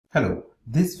Hello,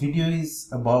 this video is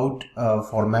about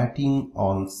formatting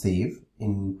on save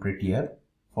in Prettier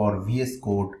for VS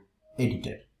Code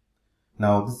editor.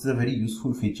 Now this is a very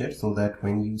useful feature so that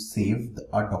when you save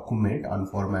a document,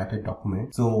 unformatted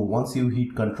document, so once you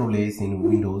hit Ctrl S in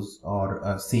Windows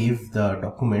or save the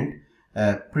document,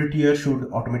 Prettier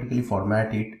should automatically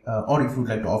format it, or if you would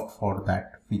like to opt for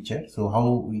that feature. So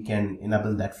how we can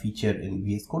enable that feature in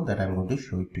VS Code, that I'm going to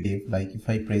show it to you. Like if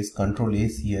I press Ctrl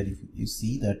S here, if you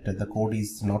see that the code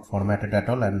is not formatted at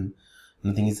all and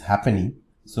nothing is happening.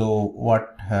 So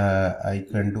what I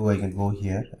can do, I can go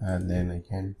here and then I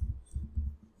can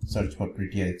search for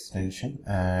Prettier extension,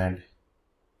 and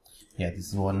yeah, this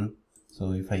is one.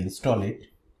 So if I install it,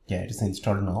 yeah, it is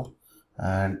installed now.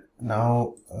 And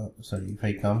now if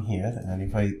I come here and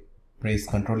if I press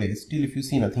Ctrl A, still if you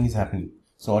see nothing is happening.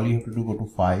 So all you have to do, go to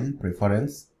File,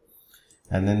 Preference,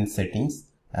 and then Settings,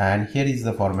 and here is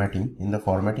the formatting. In the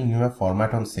formatting you have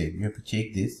Format on Save. You have to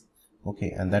check this,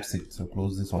 okay, and that's it. So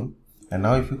close this one, and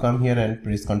now if you come here and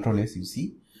press Ctrl S, you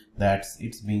see that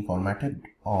it's being formatted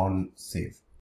on save.